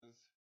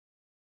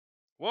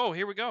Whoa,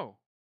 here we go.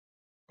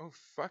 Oh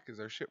fuck, is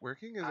our shit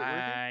working? Is it working?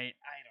 I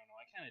don't know.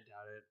 I kind of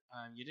doubt it.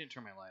 You didn't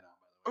turn my light on,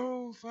 by the way.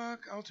 Oh fuck,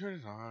 I'll turn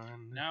it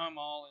on. Now I'm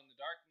all in the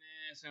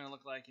darkness and I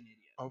look like an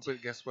idiot. Oh,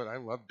 but guess what? I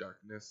love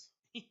darkness.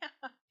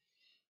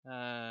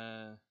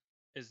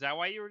 Is that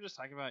why you were just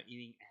talking about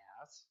eating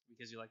ass?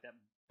 Because you like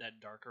that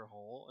darker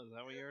hole? Is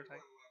that what you were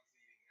talking?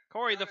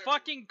 Corey, the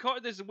fucking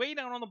there's way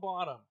down on the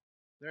bottom.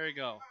 There you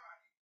go.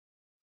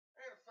 I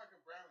had a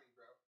fucking brownie,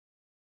 bro.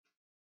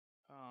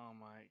 Oh,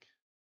 Mike.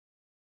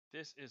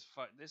 This is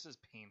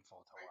painful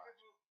to watch.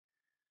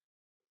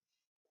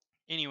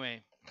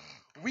 Anyway,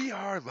 We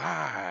are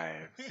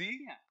live. See?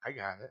 Yeah. I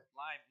got it.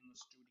 live in the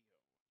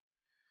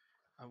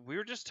studio. We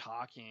were just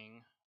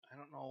talking. I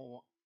don't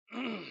know.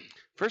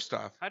 First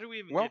off, How do we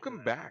even welcome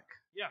get to that? back.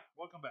 Yeah,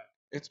 welcome back.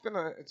 It's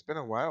been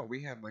a while.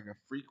 We had like a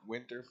freak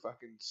winter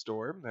fucking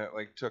storm that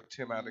like took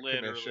Tim out of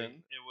Literally, commission,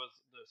 it was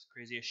the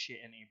craziest shit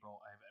in April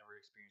I've ever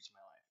experienced in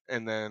my life.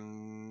 and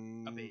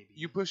then A baby.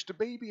 you pushed a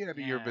baby out of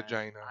your Yeah,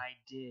 vagina. I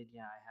did.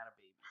 Yeah, I had a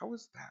baby. How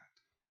was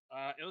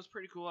that? It was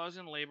pretty cool. I was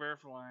in labor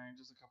for like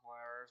just a couple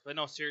hours, but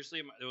no, seriously,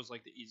 it was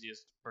like the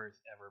easiest birth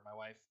ever. My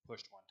wife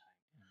pushed one time.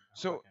 And her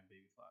So, fucking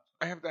baby fought.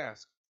 I have to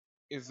ask.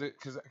 Is it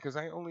because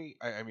I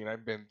mean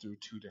I've been through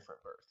two different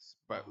births,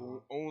 but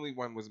only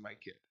one was my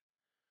kid.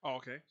 Oh,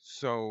 okay.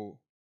 So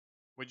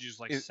Would you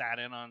just like It- sat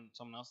in on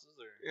someone else's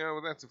or? you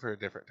know that's for a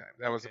different time.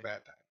 That was a Okay.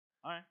 bad time.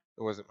 All right.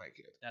 It wasn't my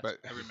kid. That's but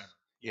I remember.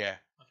 Yeah.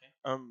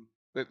 Okay.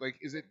 But like,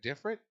 is it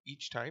different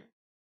each time?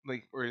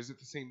 Like, or is it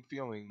the same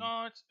feeling?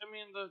 No, it's. I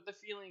mean, the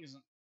feeling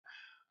isn't.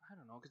 I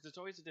don't know, because it's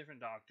always a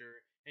different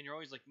doctor, and you're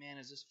always like, man,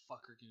 is this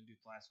fucker gonna do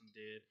what the last one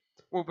did?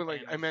 Well, but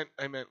like, And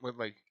I meant with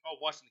like, Oh,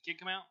 watching the kid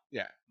come out?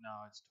 yeah, No,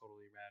 it's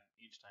totally rad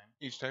each time.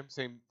 each time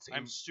same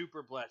I'm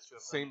super blessed to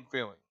have same done it.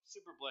 feeling.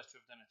 Super blessed to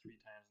have done it 3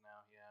 times now.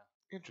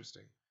 Yeah,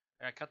 Interesting.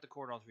 I cut the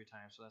cord all 3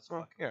 times, so that's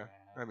Well, fucking yeah.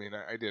 rad. I mean,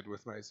 I did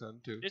with my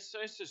son too. It's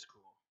just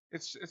cool.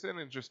 It's an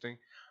interesting.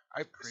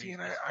 I Crazy. see,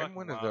 and It's I'm fucking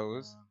one of wild,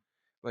 those man.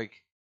 like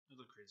It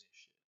was crazy as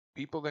shit.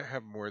 people that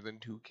have more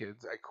than 2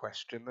 kids. I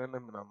question them,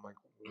 and I'm like,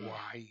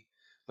 why?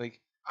 Like,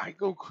 I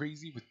go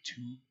crazy with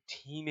 2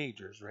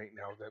 teenagers right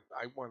now that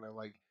I want to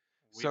like.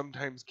 We-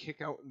 Sometimes kick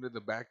out into the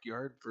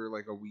backyard for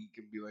like a week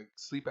and be like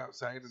sleep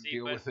outside and See,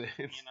 deal but, with it.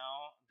 You know,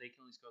 they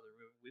can at least go to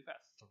the room. We've got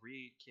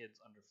 3 kids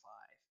under 5,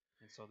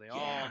 and so they Yeah.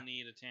 all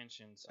need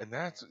attention. And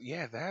that's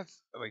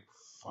like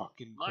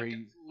fucking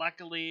crazy.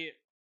 Luckily,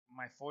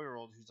 my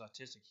 4-year-old who's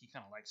autistic, he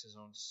kind of likes his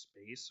own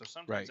space, so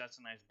sometimes Right. that's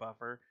a nice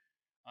buffer.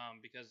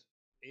 Because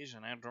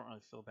Asian, I don't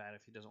really feel bad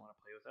if he doesn't want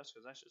to play with us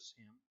because that's just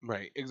him.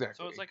 Right, exactly.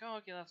 So it's like, oh,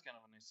 okay, that's kind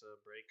of a nice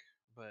break.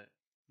 But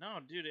no,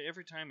 dude,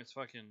 every time it's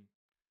fucking,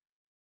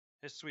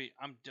 it's sweet.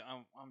 I'm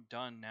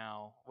done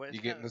now. Well, it's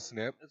you getting kinda, the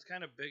snip? It's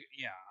kind of big.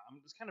 Yeah,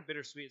 it's kind of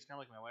bittersweet. It's kind of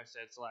like my wife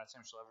said. It's the last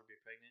time she'll ever be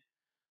pregnant.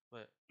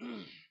 But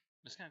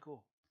it's kind of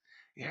cool.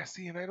 Yeah.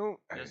 See, and I don't.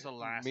 It's the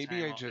last maybe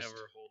time I I'll just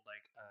ever hold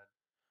like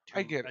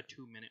I get a it.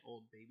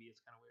 2-minute-old baby.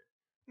 It's kind of weird.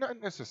 Not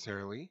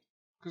necessarily,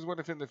 because what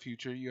if in the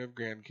future you have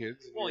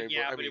grandkids? And Well, you're able,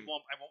 yeah, I but mean, it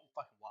won't. I won't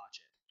fucking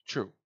watch it.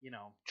 True, You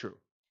know. true.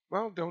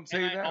 Well, don't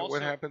say I that. also-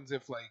 What happens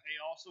if like? I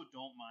also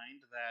don't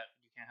mind that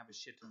you can't have a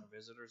shit ton of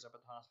visitors up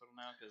at the hospital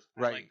now because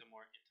I Right. like the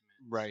more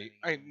intimate. Right,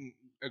 I setting.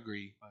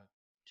 agree.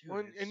 Dude, Well,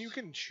 and you it's-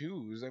 can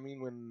choose. I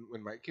mean,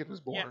 when my kid was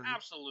born, Yeah,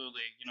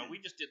 absolutely. You know, we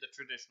just did the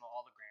traditional.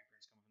 All the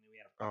grandparents come with me. We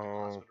had a fucking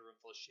Oh. hospital room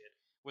full of shit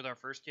with our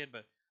first kid,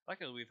 but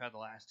luckily we've had the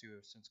last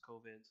 2 since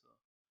COVID, so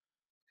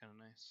kind of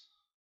nice.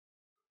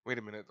 wait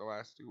a minute, the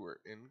last 2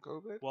 were in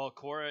COVID. Well,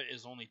 Cora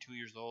is only 2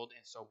 years old,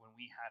 and so when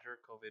we had her,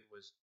 COVID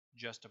was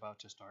just about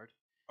to start.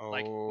 Oh,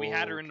 Like we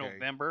had her in okay.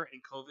 November,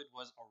 and COVID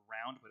was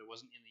around, but it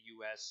wasn't in the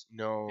U.S.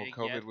 No, big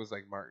COVID yet. was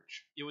like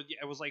March. It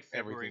was like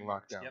February, Everything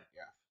March. locked down. Yep.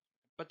 Yeah.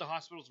 But the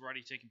hospitals were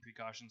already taking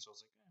precautions, so I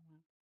was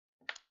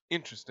like,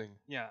 Interesting.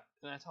 yeah,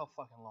 and that's how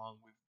fucking long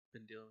we've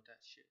been dealing with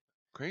that shit.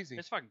 Crazy.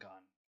 It's fucking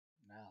gone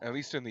now. At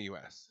least in the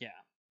U.S. Yeah.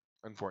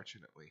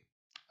 Unfortunately.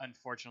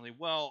 Unfortunately,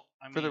 well,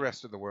 I mean, For the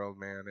rest of the world,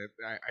 man,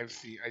 I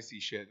see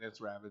shit and it's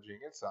ravaging.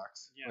 It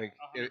sucks. yeah, like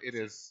it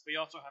 100%. is But you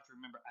also have to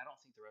remember, I don't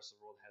think the rest of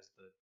the world has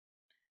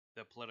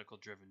the political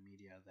driven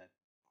media that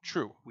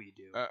true. we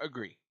do.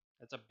 Agree.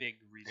 That's a big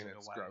reason And to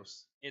it's why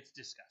gross. it's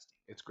disgusting.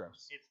 It's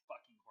gross. It's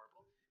fucking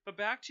horrible. But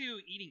back to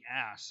eating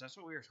ass. That's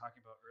what we were talking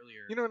about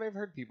earlier. You know, and I've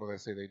heard people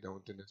that say they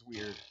don't, and it's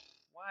weird.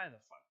 Why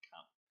the fuck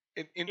come?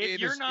 It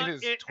you're is not it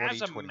is as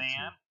a 2022.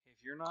 man, if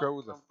you're not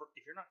Grow the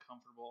if you're not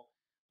comfortable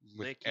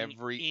with licking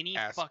every any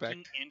aspect.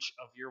 fucking inch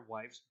of your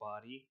wife's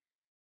body,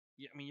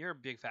 I mean, you're a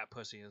big fat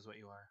pussy, is what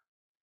you are.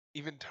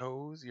 Even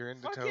toes. You're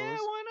into Fuck toes. yeah,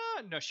 why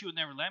not? No, she would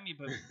never let me,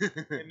 but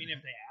I mean,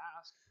 if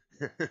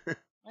they ask,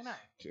 why not?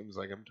 Jim's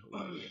like, I'm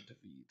totally into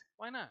feet.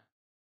 Why not?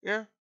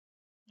 Yeah.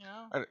 You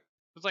know, I don't-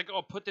 it's like,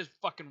 oh, put this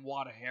fucking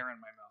wad of hair in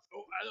my mouth.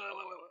 Oh,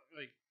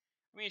 like,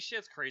 I mean,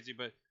 shit's crazy,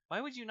 but why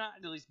would you not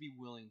at least be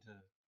willing to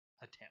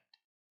attempt?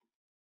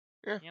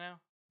 Yeah. You know,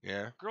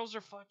 Yeah. girls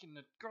are clean,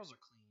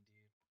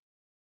 dude.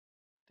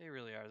 They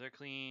really are. They're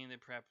clean. They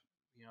prep.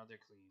 they're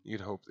clean.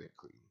 You'd hope they're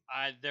clean.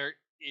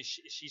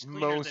 She's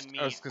cleaner than me.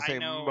 I was gonna say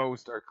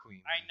most are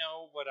clean. I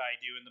know what I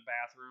do in the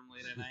bathroom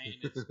late at night,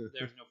 and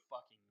there's no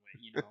fucking way,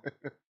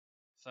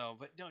 So,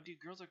 but no, dude,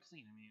 girls are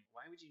clean. I mean,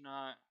 why would you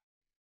not?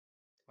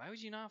 Why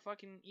would you not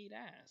fucking eat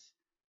ass?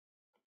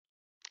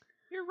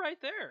 You're right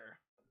there.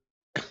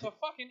 It's a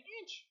fucking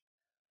inch.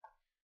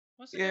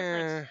 What's the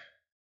difference?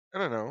 I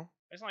don't know.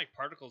 It's not like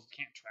particles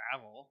can't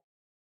travel.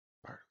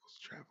 Particles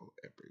travel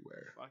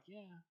everywhere. Fuck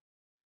yeah.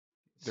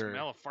 They're...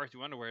 Smell of fart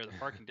through underwear. The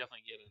fart can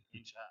definitely get an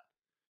inch up.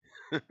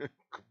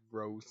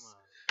 Gross.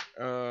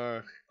 Come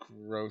on.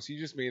 Gross. You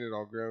just made it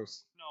all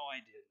gross. No, I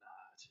did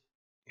not.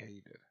 Yeah,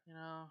 you did.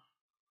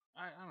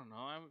 I don't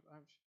know.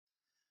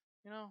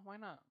 Why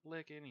not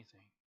lick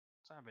anything?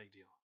 It's not a big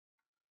deal.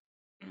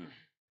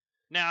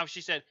 Now, if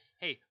she said,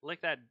 "Hey,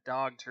 lick that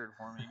dog turd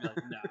for me," I'd be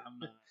like, "Nah, I'm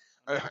not."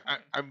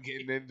 I'm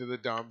getting into the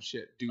dom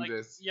shit. Do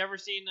this. You ever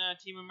seen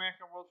Team America: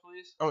 World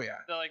Police? Oh yeah.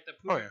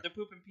 The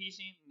poop and pee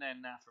scene? Nah,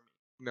 not for me.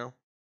 No.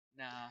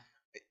 Nah.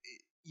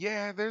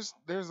 Yeah, there's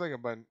like a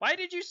bunch. Why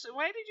did you say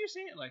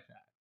it like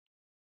that?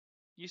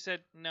 You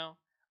said no.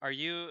 Are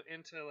you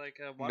into like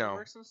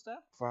waterworks and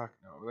stuff? Fuck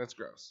no, that's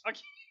gross. Okay.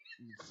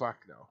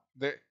 Fuck no.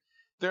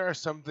 There are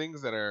some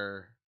things that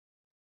are.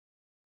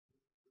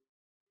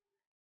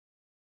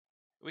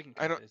 We can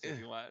cut this if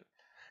you want.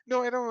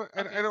 No, I don't.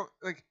 Okay. I don't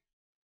like.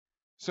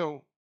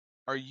 So,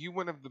 are you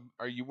one of the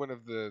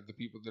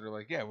people that are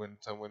like, yeah, when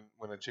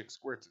a chick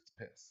squirts, it's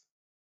piss?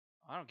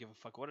 I don't give a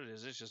fuck what it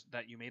is. It's just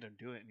that you made him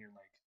do it, and you're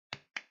like,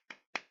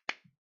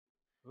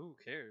 who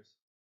cares?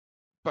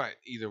 But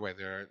either way,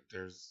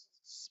 there's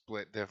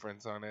split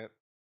difference on it.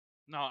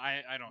 No,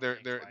 I don't.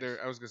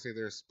 I was gonna say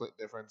there's split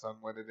difference on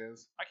what it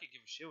is. I could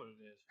give a shit what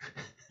it is.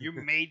 You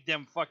made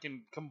them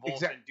fucking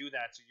convulse and do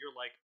that, so you're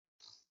like,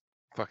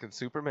 fucking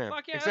Superman.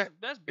 Fuck yeah,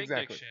 that's big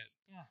dick shit.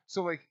 Yeah.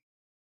 So like,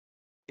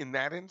 in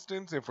that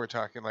instance, if we're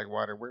talking like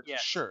waterworks,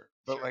 sure.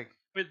 But like,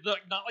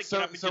 not like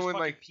get up and just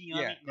fucking pee on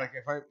me. Like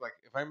if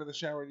I'm in the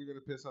shower and you're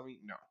gonna piss on me,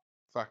 no,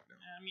 fuck no.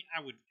 I mean,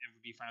 I would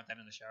be fine with that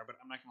in the shower, but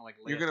I'm not gonna like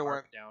lay you're gonna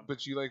want down.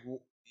 But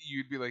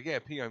you'd be like, yeah,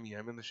 pee on me.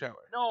 I'm in the shower.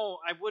 No,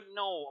 I wouldn't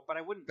know, but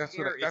I wouldn't care if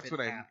it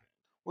happened.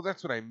 Well,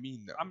 that's what I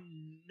mean, though.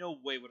 No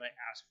way would I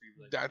ask for you,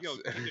 like, yo,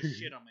 take a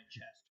shit on my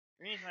chest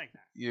or anything like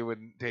that. You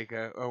wouldn't take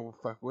oh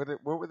fuck, what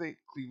were they,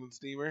 Cleveland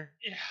Steamer?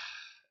 Yeah,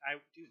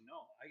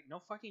 no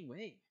fucking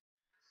way.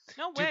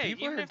 No way. Dude,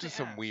 people are into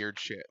some weird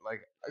shit.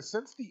 Like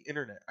since the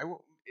internet, I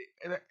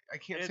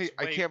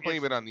can't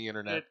blame it on the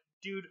internet.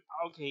 Dude,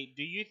 okay.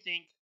 Do you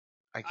think?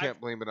 I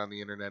can't blame it on the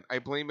internet. I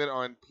blame it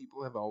on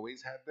people have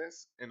always had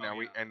this, and now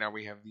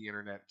we have the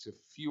internet to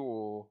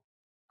fuel.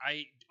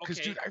 Because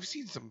dude, I've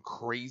seen some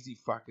crazy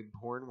fucking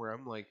porn where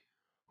I'm like,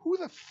 who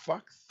the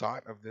fuck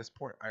thought of this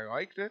porn? I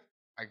liked it.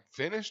 I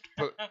finished,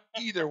 but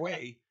either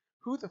way,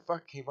 who the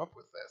fuck came up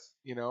with this?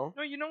 No,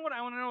 you know what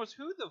I want to know is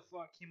who the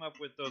fuck came up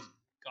with those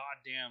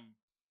goddamn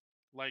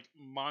like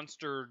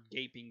monster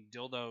gaping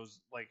dildos,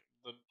 like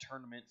the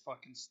tournament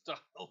fucking style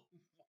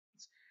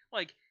ones.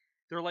 Like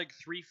they're like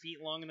 3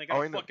 feet long and they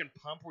got a fucking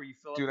pump where you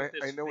fill up with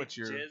this. I know what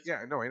you're. Jizz. Yeah,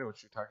 I know what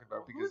you're talking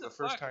about because the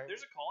first time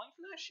there's a calling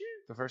for that shit.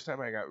 The first time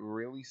I got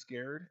really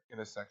scared in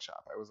a sex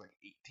shop, I was like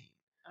 18.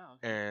 Oh.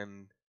 Okay.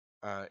 And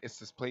it's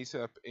this place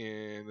up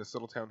in this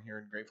little town here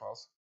in Great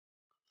Falls.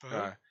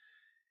 Uh-huh.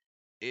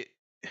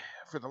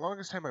 For the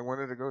longest time I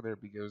wanted to go there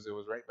because it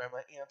was right by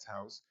my aunt's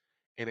house,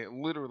 and it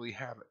literally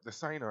had the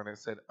sign on it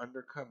said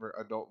undercover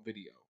adult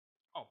video.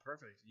 Oh,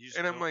 perfect.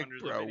 And I'm like,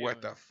 bro,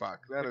 what the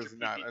fuck? That is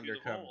not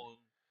undercover.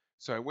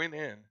 So I went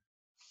in.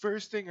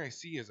 First thing I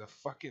see is a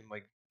fucking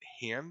like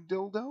hand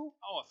dildo.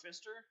 Oh, a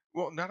fister?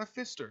 Well, not a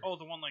fister. Oh,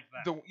 the one like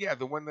that.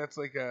 The one that's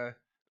like a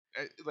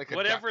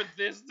whatever duck.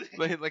 This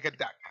like a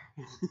duck.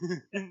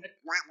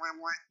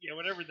 Yeah,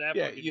 whatever that.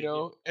 Yeah,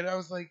 and I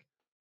was like,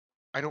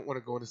 I don't want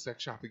to go in a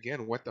sex shop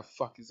again. What the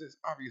fuck is this?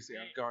 Obviously,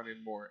 I've gone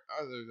in more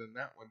other than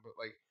that one, but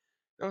like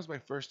that was my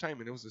first time,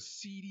 and it was a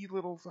seedy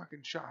little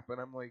fucking shop, and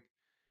I'm like,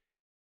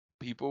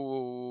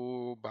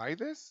 people buy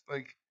this?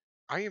 Like,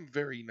 I am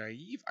very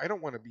naive. I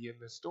don't want to be in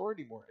this store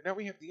anymore. And now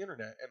we have the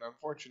internet, and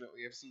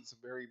unfortunately, I've seen some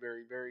very,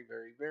 very, very,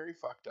 very, very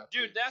fucked up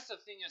things. Dude, that's the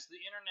thing is the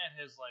internet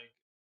has like.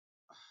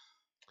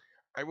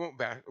 I won't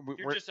back.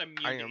 You're just immune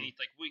to anything.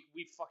 Like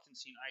we've fucking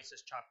seen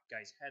ISIS chop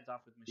guys' heads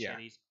off with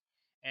machetes,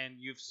 and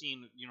you've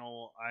seen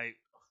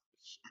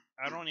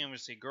I don't even want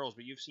to say girls,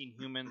 but you've seen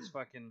humans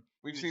fucking.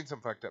 We've seen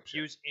some fucked up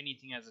shit. Use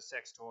anything as a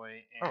sex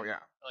toy. And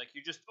like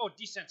you just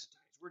desensitized.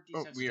 We're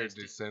desensitized. We are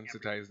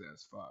desensitized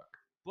as fuck.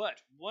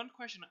 But one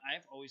question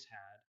I've always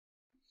had,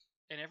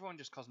 and everyone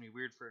just calls me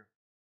weird for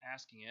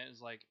asking it, is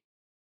like,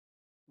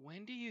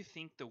 when do you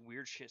think the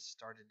weird shit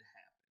started to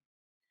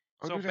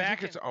happen? So dude, I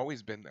think it's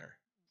always been there.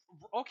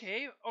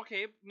 Okay.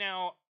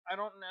 Now I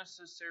don't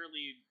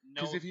necessarily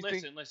know.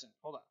 Listen.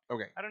 Hold on.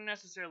 Okay. I don't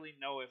necessarily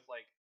know if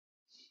like,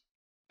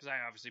 because I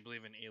obviously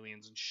believe in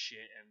aliens and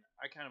shit, and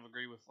I kind of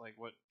agree with like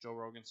what Joe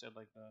Rogan said,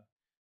 like the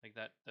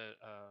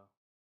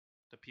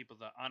people,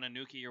 the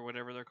Anunnaki or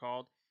whatever they're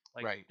called,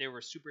 like they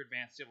were super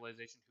advanced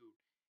civilization who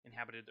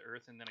inhabited the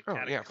earth, and then a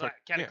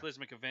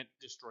cataclysmic event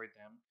destroyed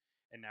them,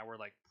 and now we're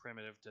like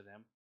primitive to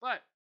them.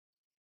 But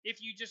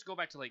if you just go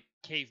back to like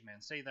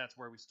cavemen, say that's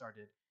where we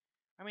started.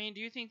 I mean,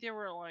 do you think they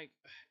were like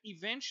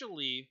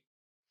eventually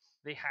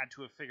they had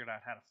to have figured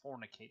out how to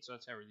fornicate, so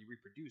that's how they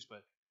reproduce.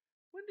 But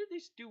when did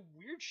they do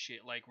weird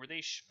shit? Like, were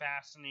they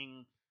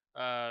fastening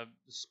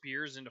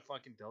spears into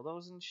fucking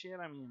dildos and shit?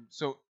 I mean,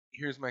 so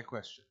here's my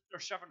question: or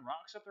shoving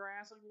rocks up their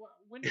ass? Like,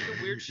 when did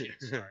the weird shit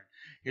start?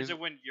 Is it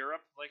when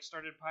Europe like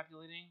started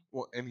populating?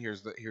 Well, and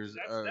here's that's kind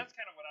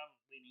of what I'm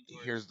leaning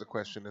towards. Here's the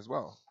question as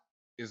well: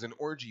 is an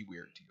orgy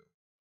weird to you?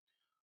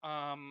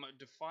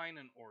 Define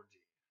an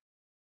orgy.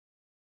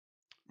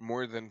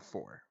 More than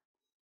 4.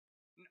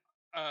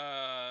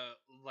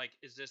 Like,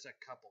 is this a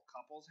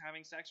couples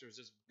having sex, or is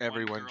this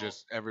everyone? 1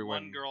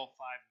 girl, 5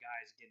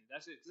 guys getting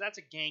it? That's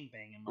a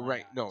gangbang in my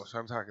right. eyes. No, so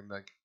I'm talking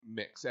like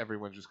mix.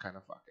 Everyone just kind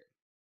of fucking.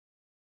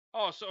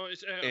 Oh, so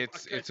it's an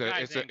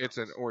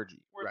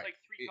orgy. Where right. It's like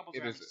 3 couples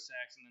having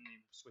sex and then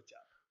they switch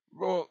up.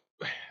 Well,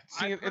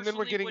 see, and then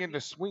we're getting into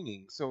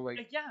swinging. So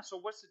like. Yeah. So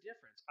what's the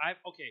difference?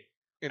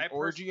 An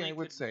orgy, I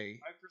would say.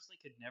 I personally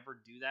could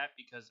never do that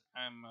because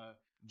I'm a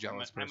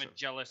jealous person. I'm a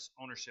jealous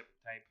ownership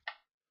type.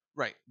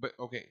 Right, but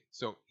okay.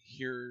 So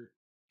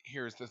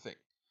here's the thing.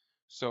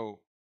 So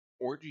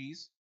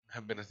orgies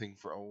have been a thing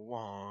for a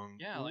long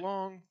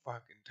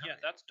fucking time. Yeah,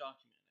 that's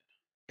documented.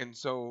 And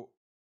so,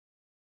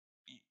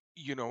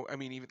 I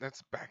mean, even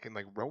that's back in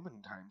like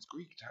Roman times,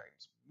 Greek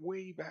times,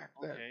 way back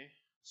then. Okay.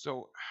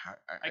 So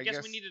I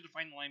guess we need to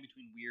define the line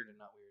between weird and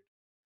not weird.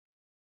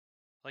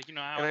 Like,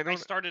 how I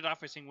started off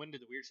by saying, when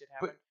did the weird shit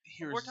happen?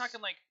 But we're talking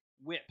like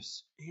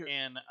whips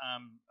and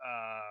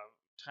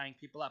tying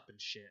people up and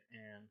shit.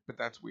 But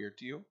that's weird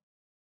to you?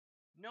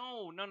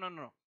 No.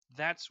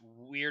 That's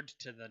weird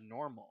to the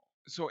normal.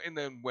 So, and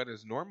then what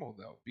is normal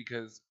though?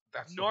 Because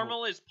that's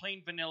normal is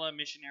plain vanilla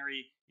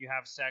missionary. You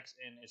have sex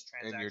and it's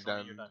transactional. And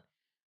you're done.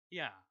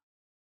 Yeah.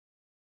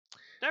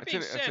 That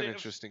being said, that's an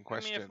interesting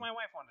question. I mean, if my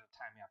wife wanted to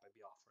tie me up, I'd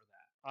be all for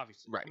that.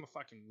 Obviously, right. I'm a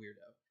fucking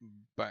weirdo.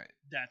 But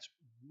that's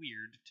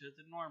weird to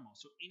the normal.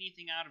 So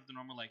anything out of the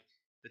normal, like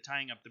the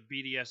tying up, the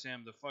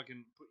BDSM, the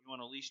fucking put you on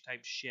a leash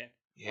type shit.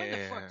 Yeah. When the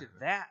fuck did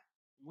that?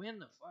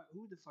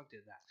 Who the fuck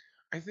did that?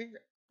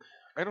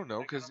 I don't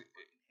know, because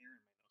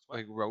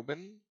like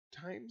Roman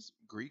times,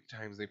 Greek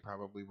times, they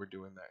probably were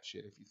doing that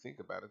shit. If you think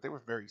about it, they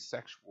were very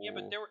sexual. Yeah,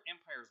 but there were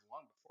empires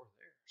long before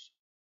theirs.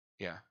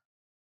 Yeah.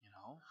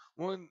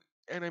 Well,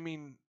 and I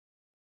mean,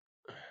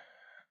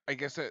 I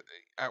guess at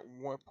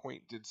what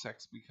point did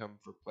sex become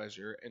for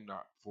pleasure and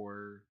not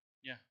for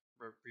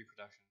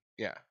reproduction?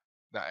 Yeah,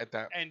 at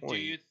that and point.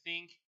 And do you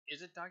think,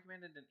 is it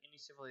documented in any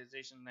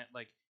civilization that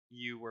like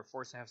you were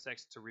forced to have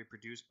sex to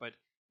reproduce, but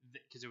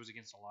because it was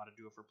against the law to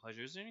do it for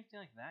pleasure? Is there anything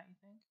like that, you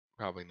think?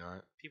 Probably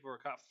not. People were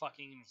caught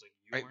fucking and it was like,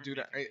 you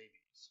weren't making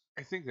babies.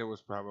 I think there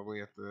was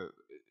probably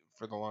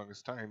for the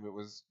longest time, it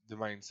was the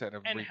mindset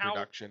of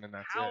reproduction, and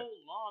that's it. How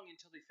long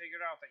until they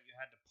figured out that you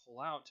had to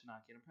pull out to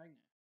not get them pregnant?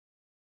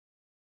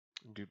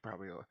 Dude,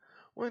 probably.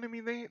 Well, I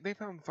mean, they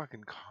found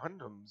fucking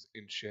condoms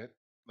and shit,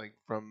 like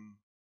from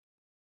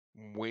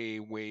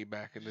way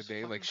back in the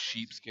day, like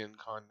sheepskin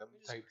condom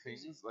type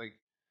things. Like,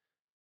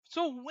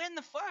 so when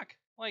the fuck?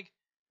 Like,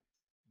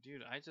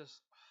 dude,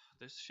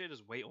 this shit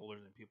is way older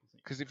than people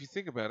think. Because if you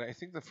think about it, I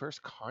think the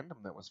first condom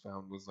that was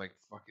found was like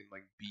fucking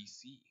like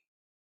BC.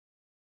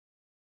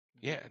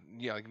 Yeah,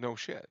 like no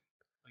shit.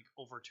 Like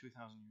over 2,000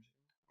 years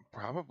ago.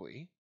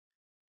 Probably.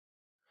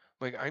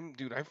 Like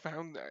I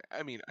found that.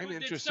 I mean, I'm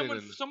interested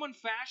in. Someone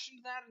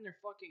fashioned that in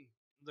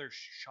their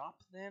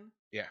shop then.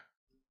 Yeah.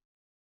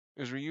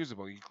 It was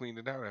reusable. You cleaned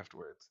it out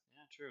afterwards.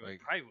 Yeah, true. Like,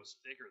 it probably was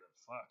thicker than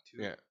fuck too.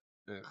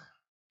 Yeah.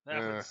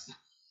 That was.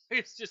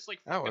 It's just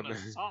like fucking a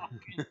sock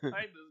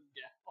inside this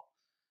gal.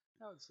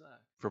 That would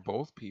suck. For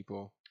both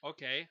people.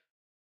 Okay.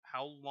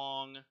 How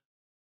long?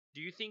 Do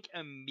you think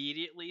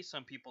immediately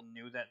some people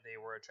knew that they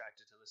were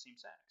attracted to the same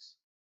sex?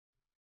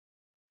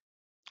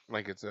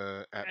 Like it's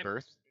at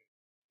birth?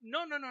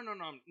 No.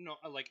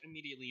 Like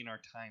immediately in our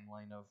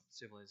timeline of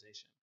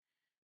civilization.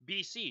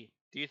 BC.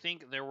 Do you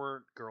think there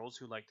were girls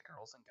who liked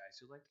girls and guys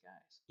who liked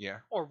guys? Yeah.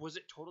 Or was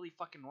it totally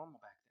fucking normal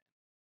back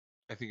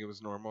then? I think it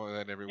was normal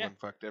that everyone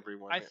fucked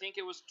everyone. I think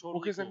it was totally.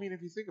 Well, because I mean,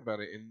 if you think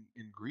about it, in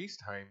Greece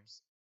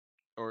times,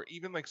 or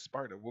even like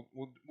Sparta,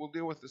 we'll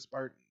deal with the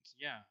Spartans.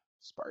 Yeah.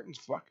 Spartans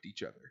fucked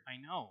each other. I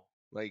know.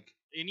 Like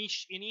any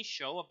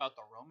show about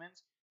the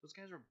Romans, those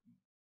guys were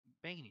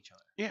banging each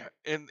other. Yeah,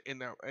 and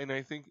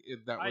I think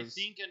that was. I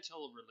think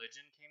until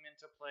religion came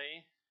into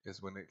play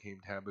is when it came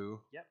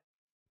taboo. Yep.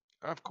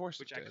 Of course.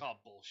 Which I call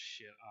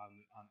bullshit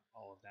on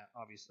all of that.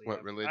 Obviously.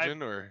 What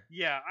religion or?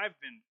 Yeah, I've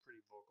been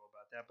pretty vocal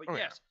about that, but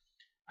yes,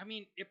 I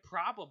mean it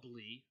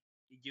probably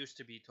used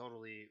to be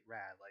totally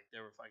rad. Like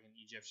there were fucking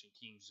Egyptian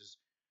kings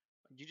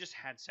you just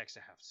had sex to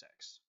have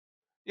sex.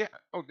 Yeah.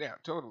 Oh, yeah.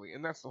 Totally.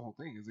 And that's the whole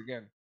thing. Is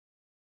again,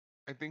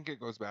 I think it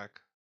goes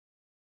back,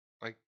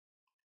 like,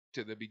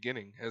 to the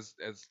beginning. As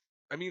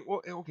I mean,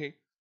 well, okay.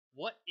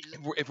 What is?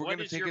 If we're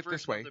gonna take it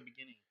this way,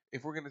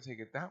 if we're gonna take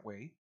it that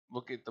way,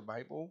 look at the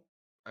Bible.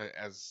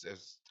 As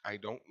I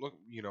don't look,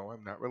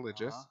 I'm not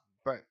religious,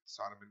 but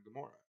Sodom and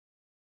Gomorrah.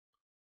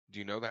 Do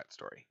you know that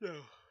story? No.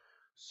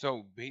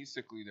 So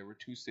basically, there were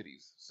two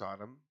cities,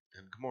 Sodom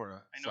and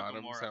Gomorrah. I know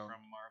Gomorrah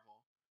from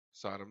Marvel.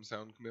 Sodom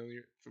sound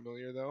familiar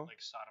though? Like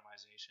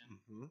sodomization.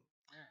 Mm-hmm.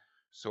 Yeah.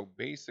 So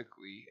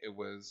basically, it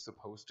was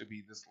supposed to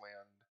be this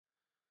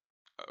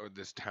land or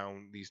this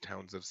town, these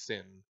towns of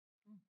sin,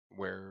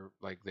 where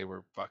like they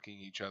were fucking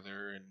each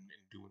other and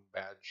doing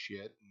bad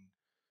shit. And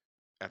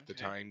at the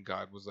time,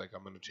 God was like,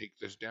 "I'm gonna take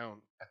this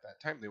down." At that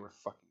time, they were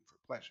fucking for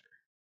pleasure.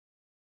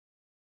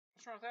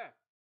 What's wrong with that?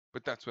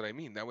 But that's what I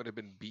mean. That would have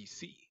been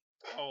BC.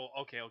 Oh,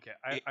 okay.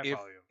 I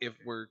follow you. If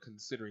we're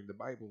considering the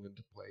Bible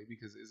into play,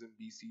 because isn't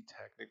BC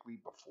technically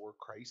before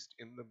Christ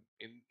in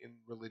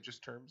religious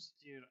terms?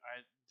 Dude,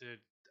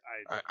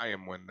 I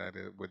am one that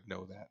would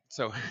know that.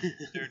 So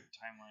their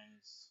timeline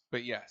is.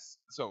 But yes,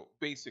 so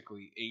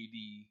basically,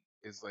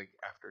 AD is like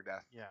after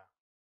death. Yeah.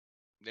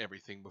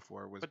 Everything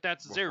before was. But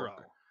that's zero.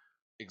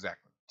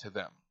 Exactly, to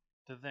them.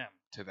 To them.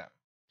 To them.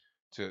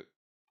 To.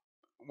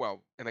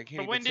 Well, and I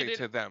can't even say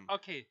to them.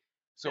 Okay.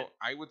 So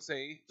I would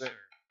say that. Sure.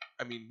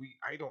 I mean,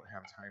 I don't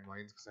have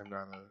timelines because I'm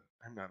not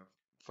a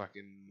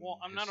fucking. Well,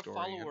 I'm not a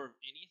follower of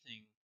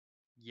anything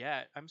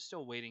yet. I'm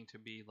still waiting to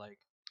be like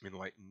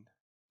enlightened.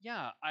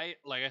 Yeah,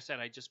 like I said,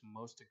 I just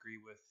most agree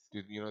with.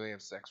 Dude, you know they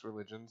have sex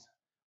religions.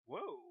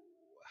 Whoa.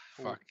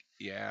 Fuck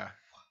yeah.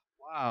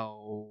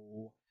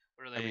 Wow.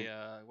 What are they?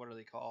 What are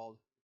they called?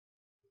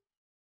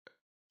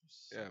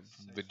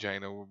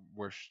 Vagina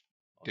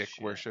dick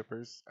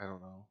worshippers. I don't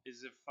know.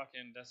 Is it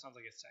fucking? That sounds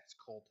like a sex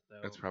cult,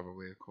 though. That's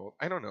probably a cult.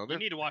 I don't know. You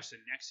need to watch the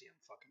NXIVM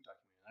fucking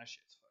documentary. That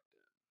shit's fucked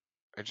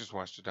up. I just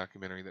watched a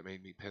documentary that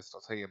made me pissed.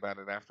 I'll tell you about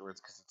it afterwards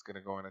because it's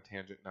gonna go on a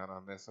tangent, not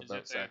on this,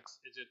 about sex.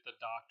 Is it the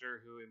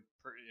doctor who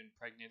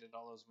impregnated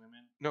all those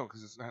women? No,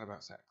 because it's not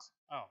about sex.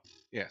 Oh.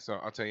 Yeah, so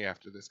I'll tell you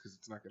after this because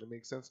it's not gonna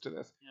make sense to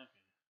this. Yeah. Okay.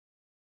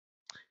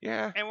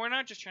 Yeah. And we're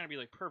not just trying to be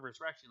like perverts.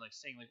 We're actually like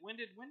saying like when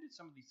did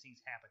some of these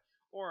things happen?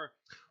 Or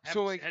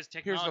has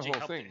technology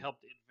helped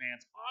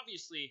advance?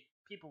 Obviously,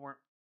 people weren't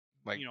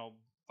like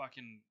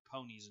fucking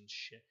ponies and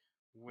shit.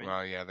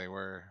 Well, yeah, they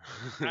were.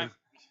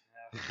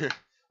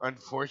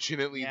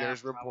 Unfortunately,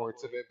 there's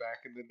reports of it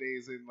back in the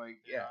days, and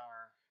like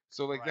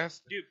So like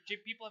that's dude.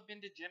 People have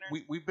been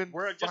degenerate.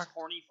 We're just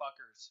horny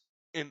fuckers.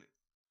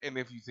 And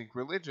if you think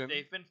religion,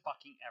 they've been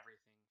fucking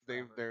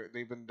everything.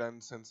 They've been done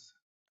since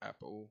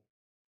Apple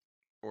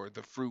or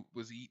the fruit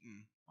was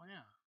eaten. Oh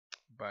yeah.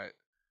 But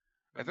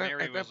at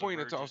that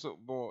point, it's also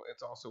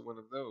one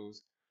of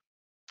those.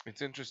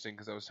 It's interesting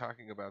because I was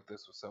talking about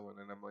this with someone,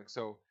 and I'm like,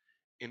 so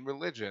in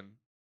religion,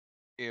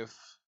 if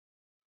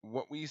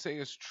what we say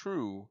is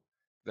true,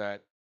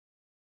 that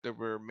there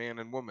were man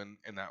and woman,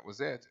 and that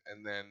was it,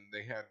 and then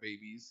they had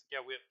babies. Yeah,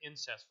 we have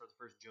incest for the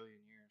first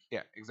jillion years.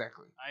 Yeah,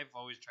 exactly. I've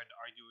always tried to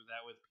argue with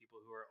that with people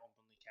who are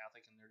openly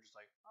Catholic, and they're just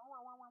like,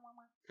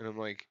 and I'm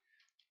like,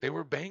 they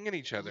were banging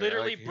each other.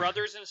 Literally,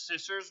 brothers and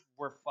sisters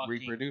were fucking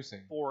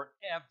reproducing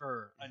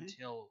forever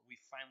until we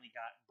finally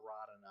got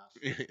broad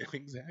enough.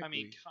 Exactly. I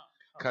mean,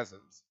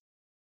 cousins.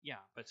 Yeah,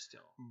 but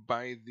still.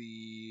 By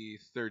the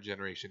third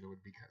generation, it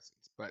would be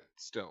cousins, but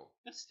still.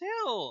 It's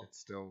still.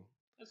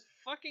 That's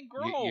fucking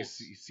gross.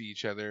 You see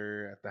each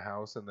other at the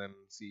house, and then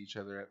see each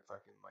other at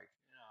fucking like.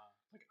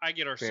 Yeah. Like I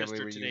get our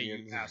sister reunions. today,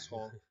 you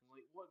asshole.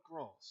 Like what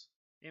gross?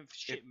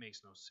 Shit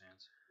makes no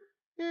sense.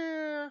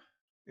 Yeah,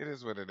 it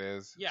is what it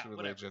is. Yeah, it's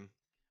religion.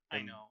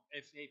 I know.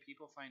 If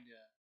people find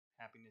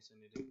happiness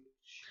in it,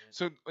 shit.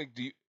 So like,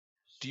 do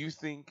you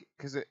think?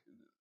 Because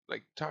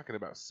like talking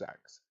about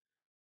sex,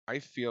 I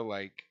feel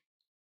like.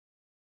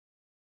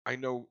 I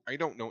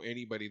don't know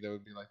anybody that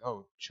would be like,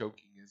 oh,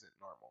 choking isn't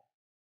normal.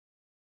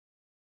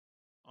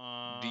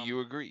 Do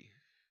you agree?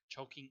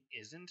 Choking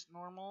isn't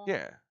normal?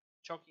 Yeah.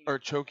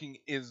 Choking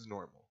is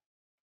normal.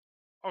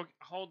 Oh,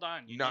 hold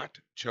on. Not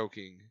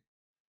choking.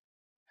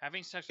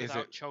 Having sex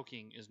without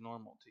choking is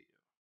normal to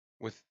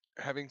you.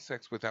 Having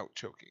sex without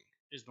choking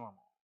is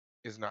normal.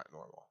 Is not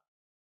normal.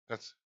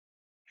 That's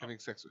having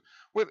sex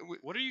with.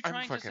 What are you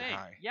trying to say?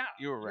 High. Yeah,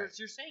 you were right.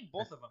 You're saying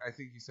both of them. I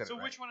think you said it right.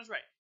 So which one is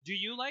right? Do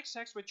you like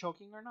sex with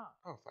choking or not?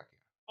 Oh fuck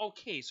yeah.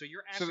 Okay, so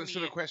you're asking me. So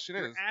the question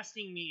is,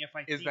 asking me if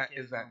I is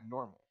that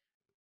normal?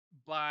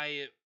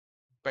 By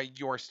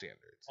your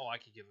standards. Oh, I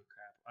could give a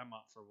crap. I'm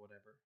up for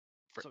whatever.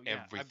 For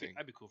everything.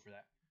 I'd be cool for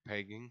that.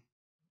 Pegging.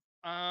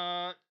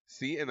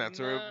 See, and that's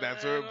where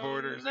it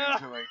borders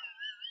into like.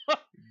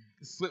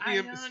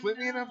 Split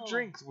me enough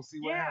drinks. We'll see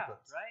what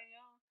happens.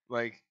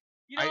 Right. Like.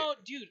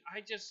 Dude,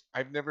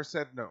 I've never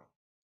said no.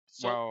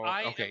 So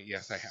okay,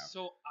 yes, I have.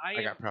 So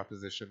I got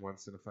propositioned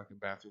once in a fucking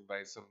bathroom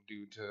by some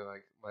dude to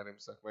like let him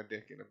suck my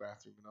dick in a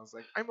bathroom, and I was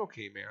like, I'm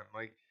okay, man.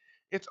 Like,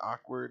 it's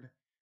awkward.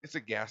 It's a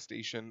gas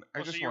station.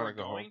 I just want to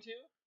go home.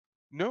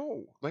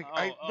 No, like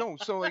no.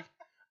 So like,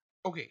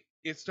 okay,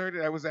 it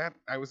started. I was at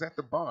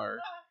the bar,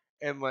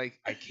 and like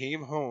I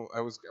came home.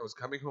 I was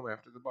coming home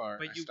after the bar.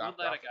 But you would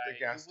let a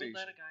guy suck your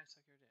dick.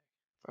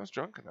 If I was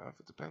drunk enough,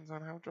 it depends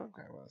on how drunk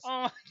I was.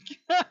 Oh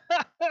my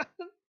god.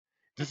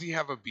 Does he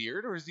have a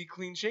beard or is he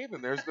clean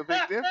shaven? There's the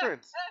big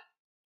difference.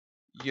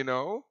 You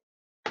know?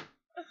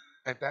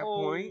 At that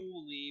point,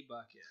 holy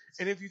buckets.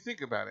 And if you think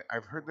about it,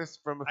 I've heard this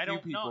from a few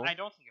people. No, I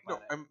don't think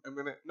about it.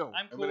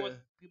 I'm cool with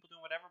people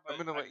doing whatever, but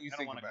I'm gonna let you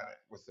think about it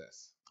with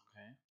this.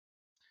 Okay.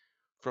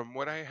 From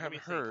what I have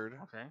heard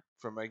okay.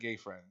 from my gay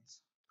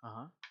friends,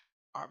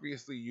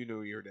 obviously you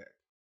know your dick.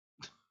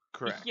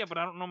 Correct. Yeah, but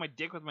I don't know my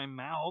dick with my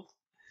mouth.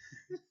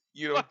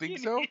 You don't think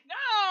so?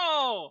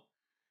 No.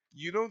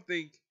 You don't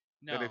think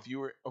that if you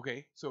were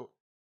okay? So,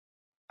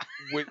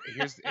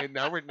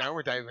 now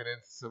we're diving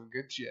into some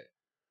good shit.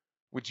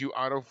 Would you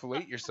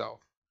auto-fillate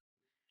yourself?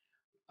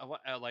 What?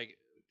 Like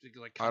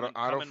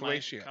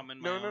auto-fellation?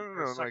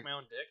 No. Suck my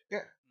own dick? Yeah.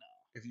 No.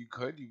 If you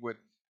could, you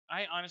wouldn't.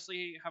 I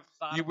honestly have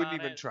thought. You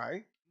wouldn't even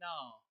try?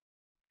 No.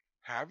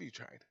 Have you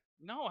tried?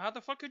 No. How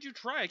the fuck could you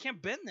try? I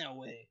can't bend that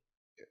way.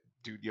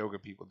 Dude, yoga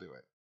people do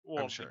it.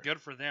 Well, I'm sure.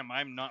 Good for them.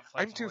 I'm not.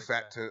 I'm too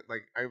fat to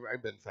like.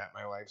 I've been fat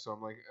my life, so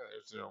I'm like,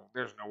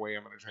 there's no way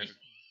I'm gonna try to.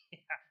 Yeah,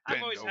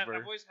 I've always had a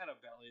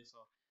belly, so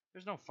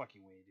there's no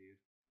fucking way, dude.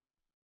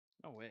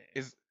 No way.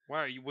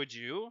 Why would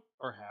you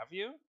or have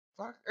you?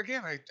 Fuck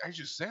again. I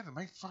just said that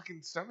my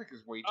fucking stomach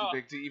is way too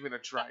big to even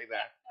try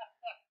that.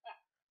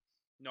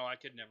 No, I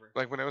could never.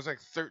 Like when I was like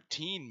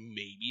 13,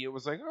 maybe it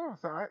was like, oh,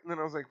 thought, and then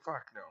I was like,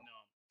 fuck no.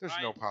 There's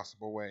no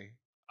possible way.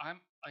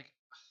 I'm like,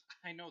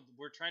 I know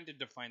we're trying to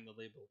define the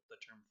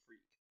term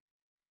freak.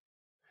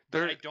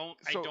 I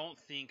don't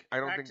think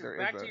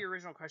back to your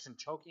original question,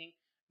 choking.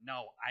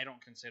 No, I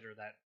don't consider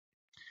that.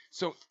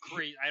 So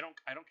crazy. I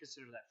don't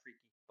consider that freaky.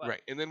 But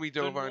right, and then we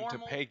dove on to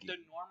pegging. The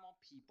normal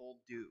people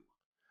do.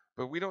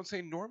 But we don't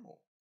say normal.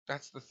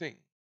 That's the thing.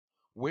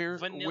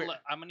 Vanilla.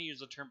 I'm going to use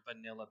the term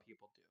vanilla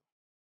people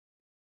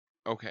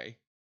do. Okay,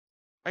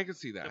 I can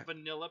see that. The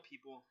vanilla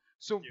people.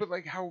 So, but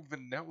like, how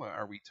vanilla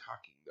are we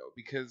talking though?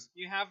 Because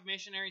you have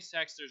missionary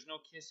sex. There's no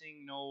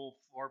kissing, no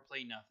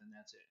foreplay, nothing.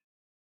 That's it.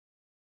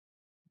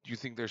 Do you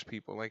think there's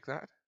people like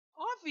that?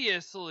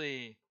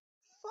 Obviously.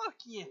 Fuck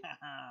yeah.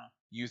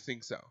 You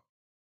think so?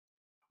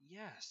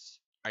 Yes.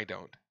 I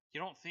don't. You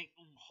don't think?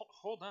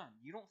 Hold on.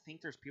 You don't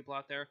think there's people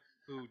out there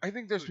who? I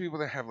think there's people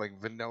that have like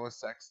vanilla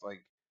sex,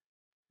 like.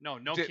 No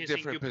kissing.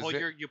 You pull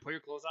your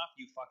clothes off.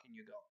 You fucking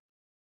you go.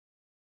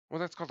 Well,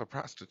 that's called a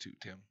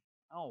prostitute, Tim.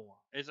 Oh,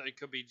 it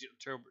could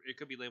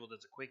be labeled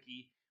as a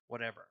quickie,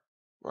 whatever.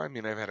 Well, I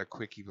mean, I've had a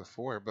quickie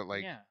before, but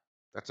like,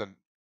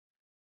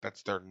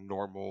 that's their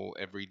normal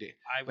everyday.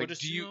 I would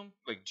assume.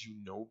 Do you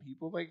know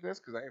people like this?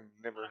 Because I have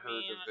never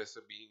heard of this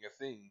being a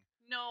thing.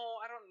 No,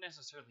 I don't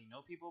necessarily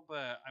know people,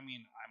 but I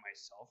mean, I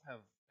myself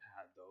have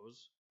had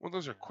those. Well,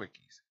 those are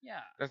quickies.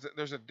 Yeah.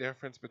 There's a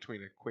difference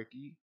between a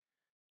quickie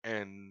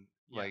and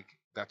like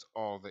that's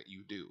all that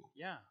you do.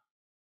 Yeah.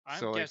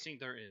 I'm guessing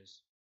there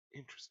is.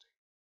 Interesting.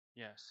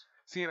 Yes.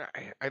 See, and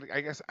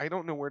I guess I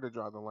don't know where to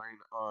draw the line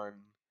on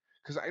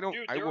because I don't.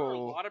 Dude, there are a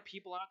lot of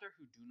people out there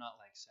who do not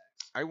like sex.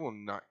 I will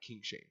not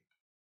kink shame.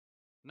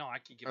 No, I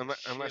can give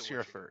unless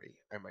you're a furry.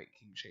 I might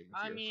kink shame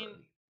if you're a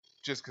furry.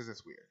 Just because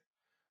it's weird.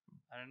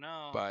 I don't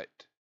know. But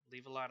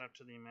leave a lot up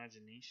to the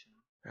imagination.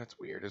 That's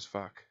weird as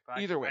fuck. But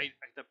either way,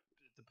 the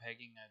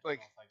pegging, I don't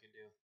know if I could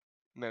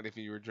do. Not if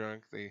you were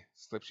drunk, they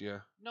slipped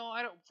you. No,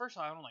 I don't. First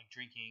of all, I don't like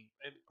drinking.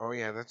 Oh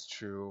yeah, that's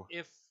true.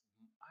 If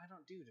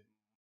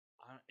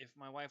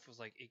my wife was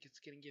like, "It's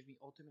gonna give me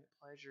ultimate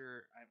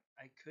pleasure,"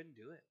 I couldn't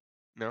do it.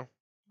 No.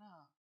 No.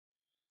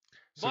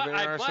 So there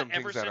are some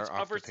things that are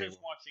off the table. Ever since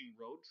watching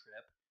Road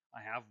Trip,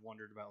 I have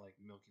wondered about like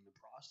milking the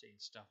prostate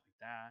and stuff like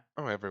that.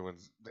 Oh,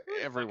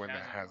 everyone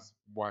that has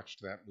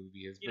watched that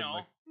movie has been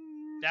like.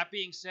 That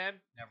being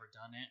said, never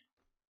done it.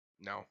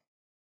 No.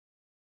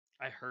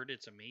 I heard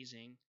it's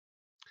amazing.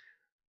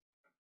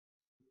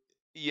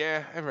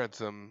 Yeah, I've read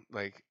some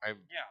on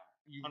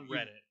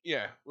Reddit.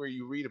 Yeah, where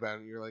you read about it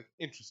and you're like,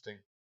 interesting.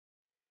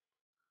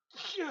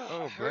 Yeah.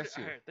 Oh, bless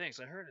you. Thanks.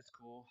 I heard it's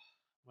cool,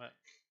 but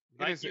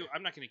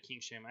I'm not gonna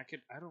kink shame.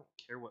 I don't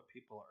care what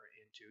people are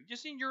into.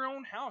 Just in your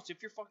own house,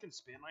 if you're fucking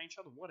spitting on each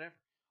other, whatever.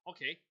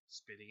 Okay,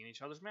 spitting in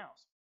each other's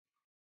mouths.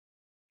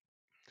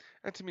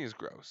 That to me is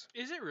gross.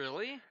 Is it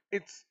really?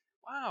 It's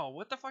wow.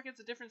 What the fuck is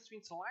the difference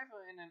between saliva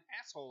and an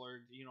asshole,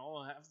 or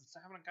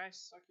having a guy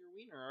suck your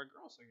wiener or a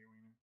girl suck your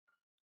wiener?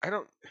 I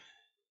don't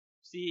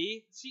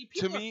see.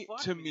 People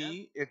to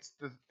me, it's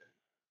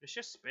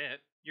just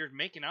spit. You're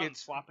making out and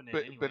swapping it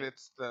anyway. But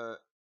it's the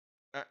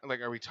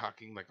are we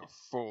talking like a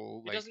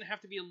full? It doesn't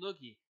have to be a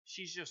loogie.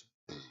 She's just.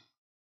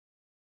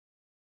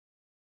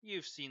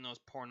 You've seen those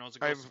pornos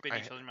that go spit in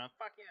each other's mouth.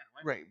 Fuck yeah.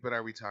 Right, but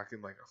are we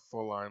talking like a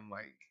full on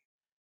like?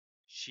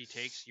 She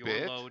takes spit?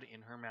 your load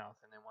in her mouth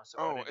and then wants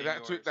to. Oh,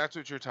 that's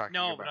what you're talking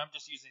about. No, but I'm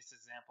just using this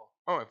example.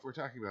 Oh, if we're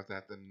talking about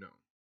that, then no.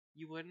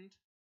 You wouldn't.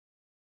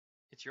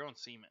 It's your own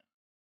semen.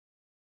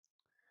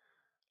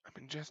 I'm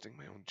ingesting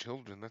my own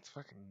children. That's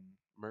fucking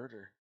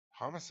murder.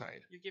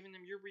 Homicide. You're giving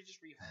them. You're just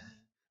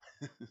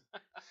rehoming.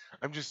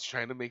 I'm just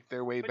trying to make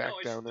their way back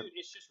down. Dude,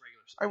 it's just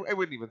regular spit. I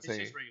wouldn't even say.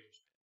 It's just regular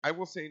spit. I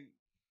will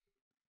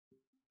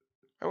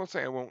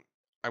say I won't.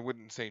 I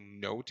wouldn't say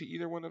no to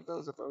either one of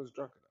those if I was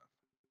drunk enough.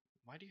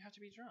 Why do you have to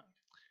be drunk?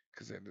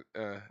 Because it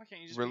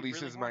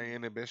releases my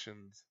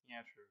inhibitions. Yeah,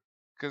 true.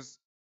 Because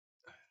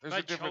There's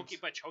a difference.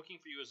 But choking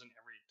for you is an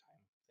every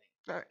time thing.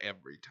 Not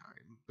every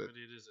time, but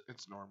it is.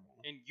 It's normal.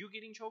 And you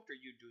getting choked or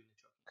you doing the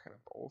choking? Kind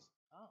of both.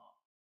 Oh.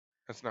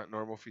 That's not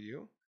normal for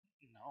you?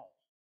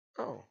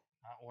 No. Oh.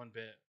 Not one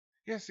bit.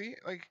 Yeah, see,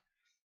 like,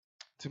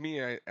 to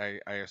me, I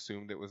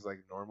assumed it was,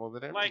 like, normal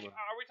that everyone... Like,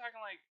 are we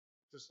talking, like,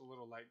 just a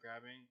little light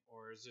grabbing?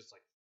 Or is this,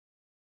 like...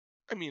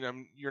 I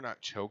mean, you're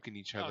not choking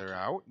each other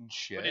out and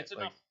shit. But it's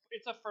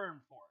it's a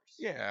firm force.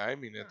 Yeah, I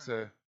mean, it's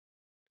a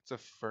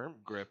firm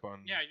grip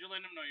on... Yeah, you're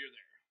letting them know you're there.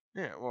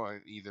 Yeah, well,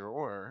 either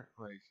or.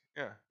 Like,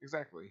 yeah,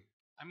 exactly.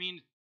 I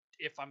mean,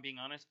 if I'm being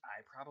honest,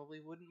 I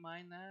probably wouldn't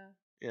mind that.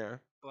 Yeah.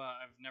 But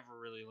I've never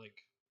really, like...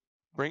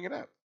 Bring it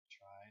up.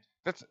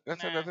 Tried.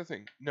 That's another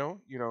thing. No,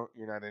 you're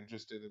not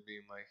interested in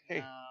being like,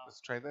 hey, let's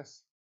try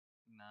this.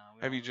 No.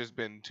 Have you just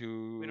been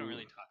too... We don't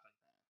really talk like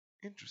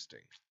that.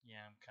 Interesting.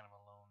 Yeah, I'm kind of a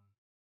lone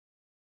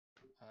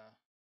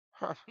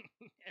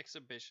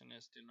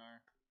exhibitionist in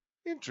our...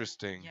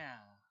 Interesting. Yeah.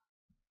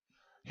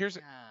 Here's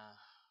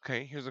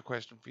a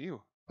question for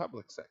you.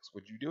 Public sex.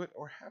 Would you do it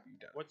or have you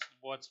done it?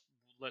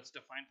 Let's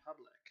define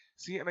public.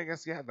 See, and I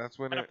guess, yeah, that's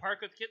when... In a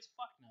park with kids?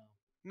 Fuck no.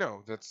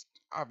 No, that's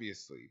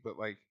obviously, but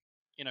like...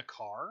 In a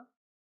car?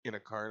 In a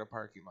car in a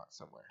parking lot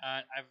somewhere.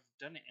 I've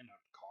done it in a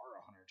car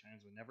 100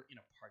 times, but never in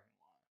a parking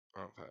lot.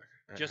 Oh,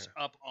 fuck. Just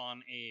up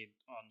on the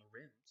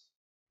rims.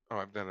 Oh,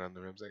 I've done it on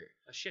the rims.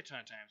 A shit ton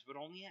of times, but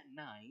only at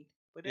night.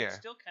 But it's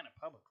still kind of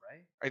public,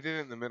 right? I did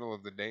it in the middle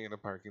of the day in a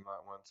parking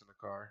lot once in a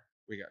car.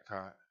 We got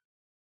caught.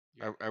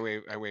 I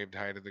waved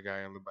hi to the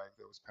guy on the bike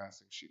that was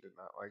passing. She did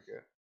not like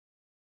it.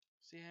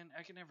 See, and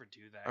I can never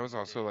do that. I was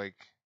also like...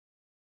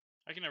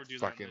 I can never do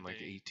fucking that.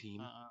 Fucking like 18.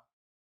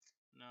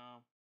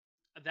 No.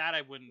 That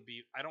I wouldn't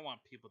be. I don't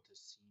want people to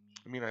see me.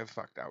 I mean, I've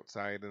fucked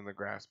outside in the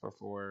grass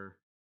before.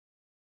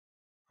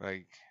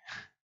 Like,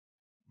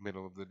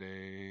 middle of the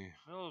day.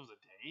 Middle of the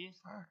day?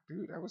 Fuck,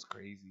 dude, that was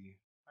crazy.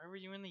 Why were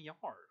you in the yard?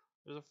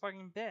 There's a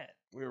fucking bed.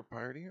 We were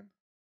partying.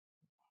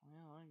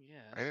 Well, I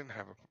guess. I didn't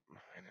have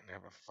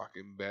a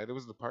fucking bed. It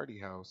was the party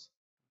house.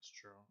 That's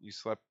true. You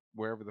slept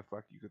wherever the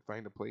fuck you could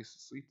find a place to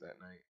sleep that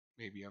night.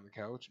 Maybe on the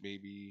couch.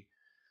 Maybe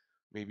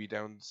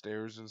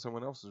downstairs in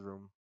someone else's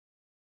room.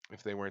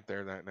 If they weren't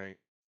there that night.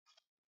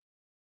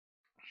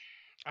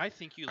 I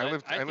think you let that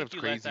guy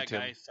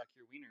suck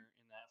your wiener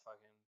in that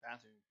fucking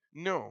bathroom.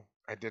 No,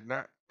 I did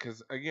not.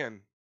 Because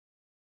again,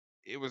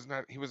 he was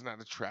not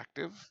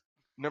attractive.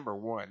 Number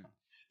one.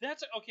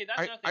 That's okay. That's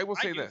nothing. I will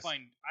say this.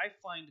 I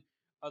find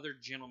other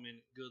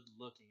gentlemen good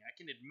looking. I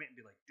can admit and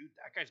be like, dude,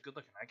 that guy's good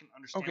looking. I can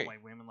understand why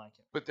women like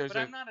him. But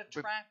I'm not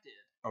attracted.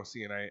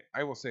 See, and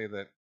I will say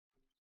that.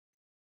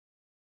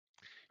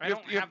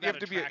 You have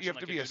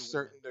to be a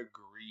certain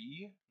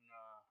degree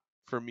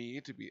for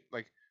me to be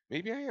like,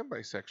 maybe I am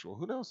bisexual.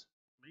 Who knows?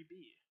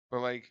 Maybe.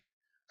 But like,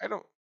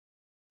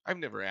 I've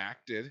never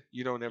acted.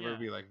 You don't ever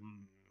be like,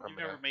 You've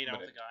never made out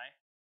with a guy?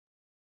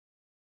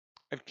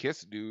 I've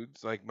kissed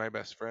dudes, like my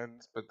best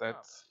friends, but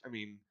that's, I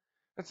mean,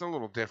 that's a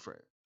little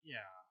different. Yeah.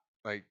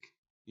 Like,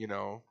 you're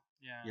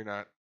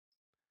not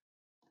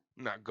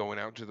going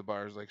out to the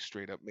bars like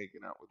straight up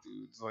making out with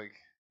dudes, like.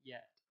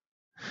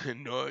 Yeah.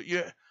 No,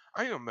 yeah.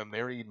 I am a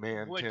married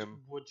man,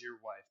 Tim. Would your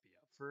wife be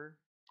up for?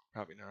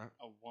 Probably not.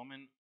 A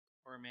woman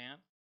or a man?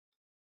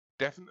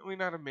 Definitely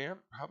not a man.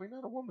 Probably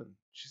not a woman.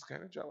 She's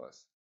kind of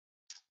jealous.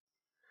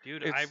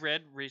 Dude, I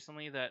read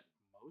recently that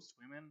most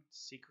women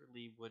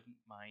secretly wouldn't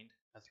mind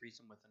a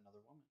threesome with another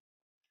woman.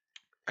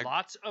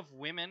 Lots of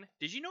women.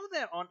 Did you know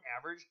that on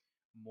average,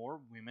 more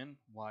women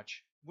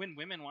watch... When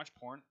women watch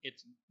porn,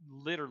 it's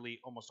literally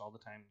almost all the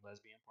time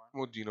lesbian porn.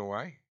 Well, do you know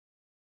why?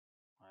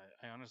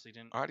 I honestly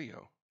didn't.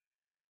 Audio.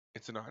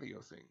 It's an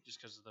audio thing.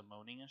 Just because of the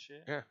moaning and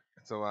shit? Yeah,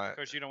 it's a lot. Of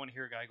course, you don't want to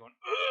hear a guy going...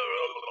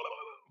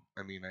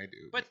 I mean, I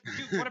do. But,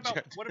 dude, what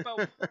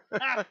about...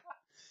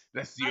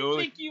 That's the only... I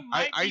think you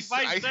might be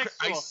bisexual.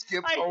 I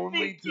skip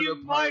only to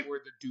the part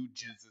where the dude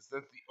jizzes.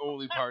 That's the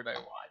only part I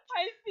watch.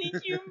 I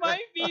think you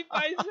might be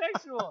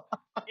bisexual.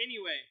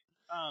 Anyway,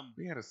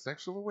 we had a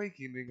sexual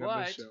awakening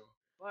on the show.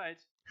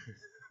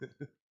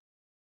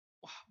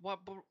 But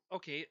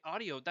okay,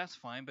 audio, that's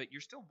fine, but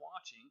you're still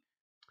watching.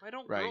 Why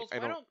don't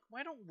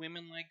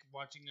women like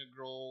watching a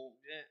girl?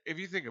 If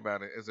you think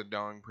about it, is a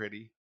dong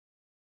pretty?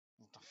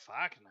 What the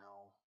fuck,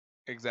 no.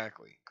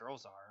 Exactly.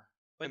 Girls are.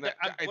 But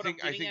I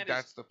think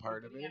that's the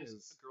part of it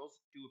is girls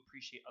do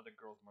appreciate other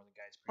girls more than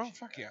guys appreciate.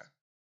 Oh fuck guys.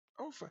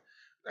 Yeah. Oh fuck.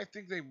 I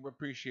think they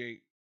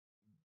appreciate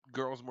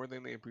girls more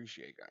than they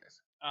appreciate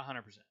guys.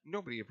 100%.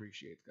 Nobody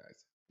appreciates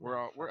guys.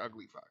 We're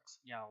ugly fucks.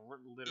 Yeah, we're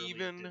literally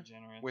even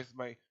degenerate. With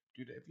my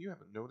dude. If you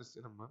haven't noticed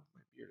in a month,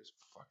 my beard is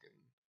fucking.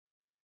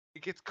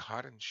 It gets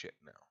caught in shit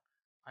now.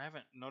 I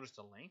haven't noticed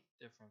a length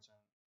difference.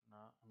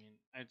 I mean,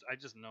 I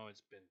just know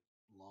it's been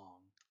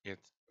long.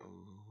 It's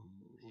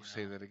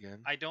say that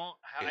again. I don't.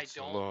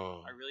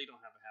 Long. I really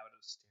don't have a habit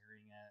of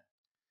staring at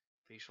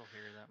facial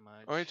hair that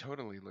much. Oh, I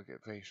totally look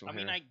at facial hair. I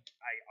mean, I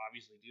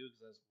obviously do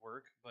because that's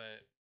work,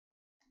 but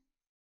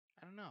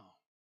I don't know.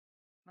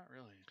 Not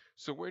really.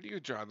 So where do you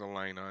draw the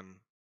line on?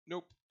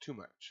 Nope, too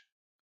much.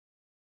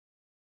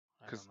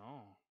 I don't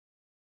know.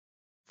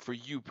 For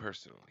you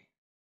personally.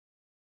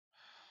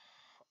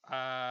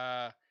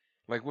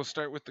 Like, we'll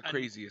start with the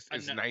craziest.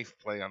 Is knife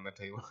play on the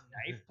table?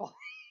 Knife play?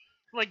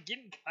 Like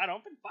getting cut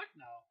open? Fuck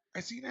no.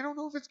 I don't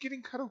know if it's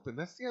getting cut open.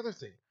 That's the other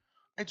thing.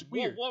 It's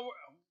weird.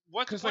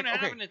 What's the point of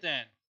having it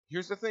then?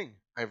 Here's the thing.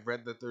 I've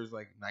read that there's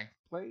like knife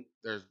play,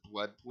 there's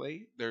blood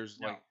play, there's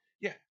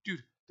yeah,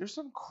 dude, there's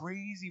some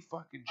crazy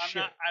fucking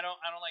shit. I don't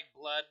like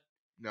blood.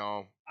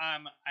 No.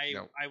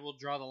 I will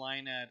draw the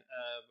line at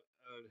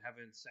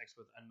having sex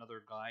with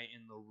another guy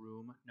in the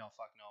room. No,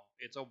 fuck no.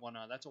 It's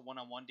that's a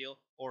one-on-one deal,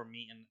 or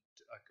me and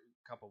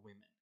a couple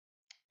women.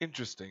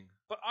 Interesting.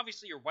 But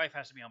obviously your wife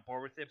has to be on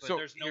board with it, but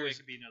there's no way it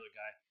could be another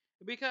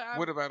guy. Because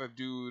what about a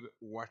dude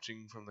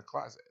watching from the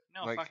closet?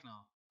 No, fuck no.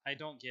 I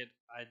don't get.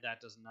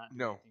 That does not. Do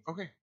no.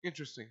 Okay.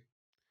 Interesting.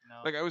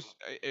 No. Like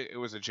it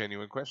was a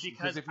genuine question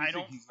because if I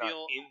don't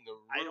feel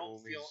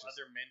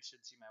other men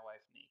should see my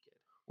wife naked.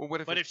 Well,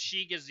 what if? But if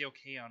she gives the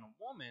okay on a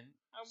woman,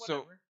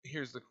 whatever.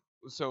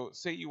 So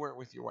say you weren't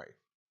with your wife.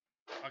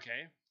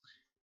 Okay.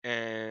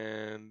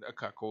 And a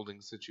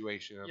cuckolding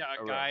situation. Yeah,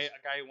 a guy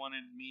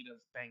wanted me to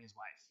bang his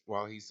wife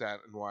while he sat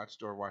and watched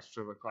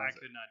from the closet. I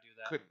could not do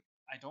that. Couldn't.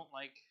 I don't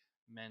like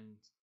men.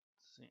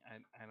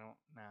 I don't.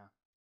 Nah,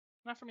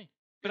 not for me.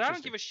 But I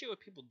don't give a shit what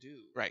people do.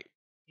 Right.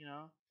 You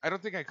know. I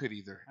don't think I could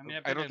either. I mean,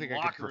 I don't think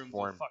I could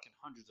perform. With fucking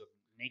hundreds of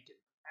naked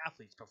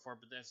athletes before,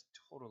 but that's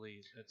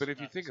totally. But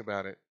if you think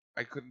about it,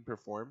 I couldn't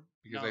perform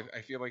because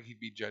I feel like he'd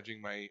be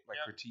judging my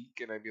critique,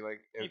 and I'd be like,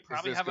 "You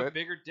probably have a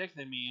bigger dick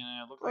than me, and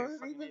I look like a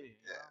fucking idiot."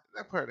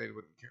 That part I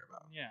wouldn't care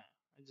about. Yeah,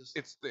 I just.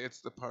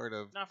 It's the part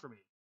of. Not for me.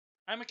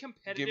 I'm a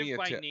competitive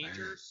by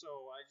nature, so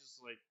I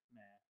just like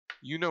nah.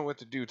 You know what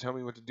to do. Tell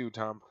me what to do,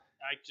 Tom.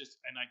 I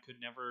could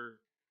never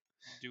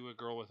do a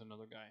girl with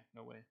another guy.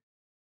 No way.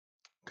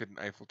 Couldn't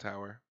Eiffel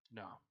Tower?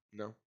 No.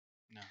 No.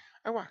 No.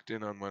 I walked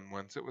in on one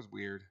once. It was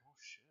weird. Oh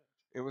shit.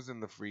 It was in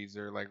the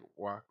freezer,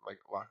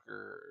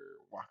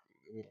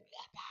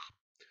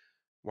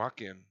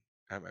 walk in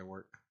at my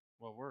work.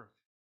 What work?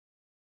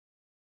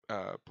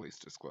 Please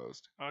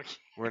disclosed. Okay.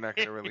 We're not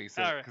gonna release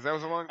it because that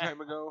was a long time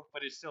ago.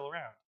 But it's still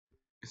around.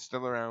 It's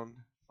still around.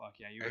 Fuck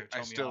yeah, you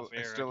told me off air.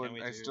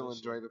 I still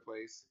enjoy the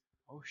place.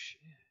 Oh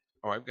shit.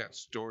 Oh, I've got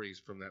stories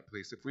from that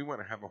place. If we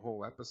want to have a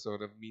whole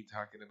episode of me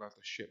talking about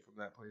the shit from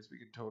that place, we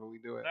can totally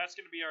do it. That's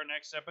gonna be our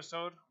next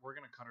episode. We're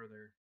gonna cut her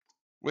there.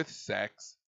 With sex.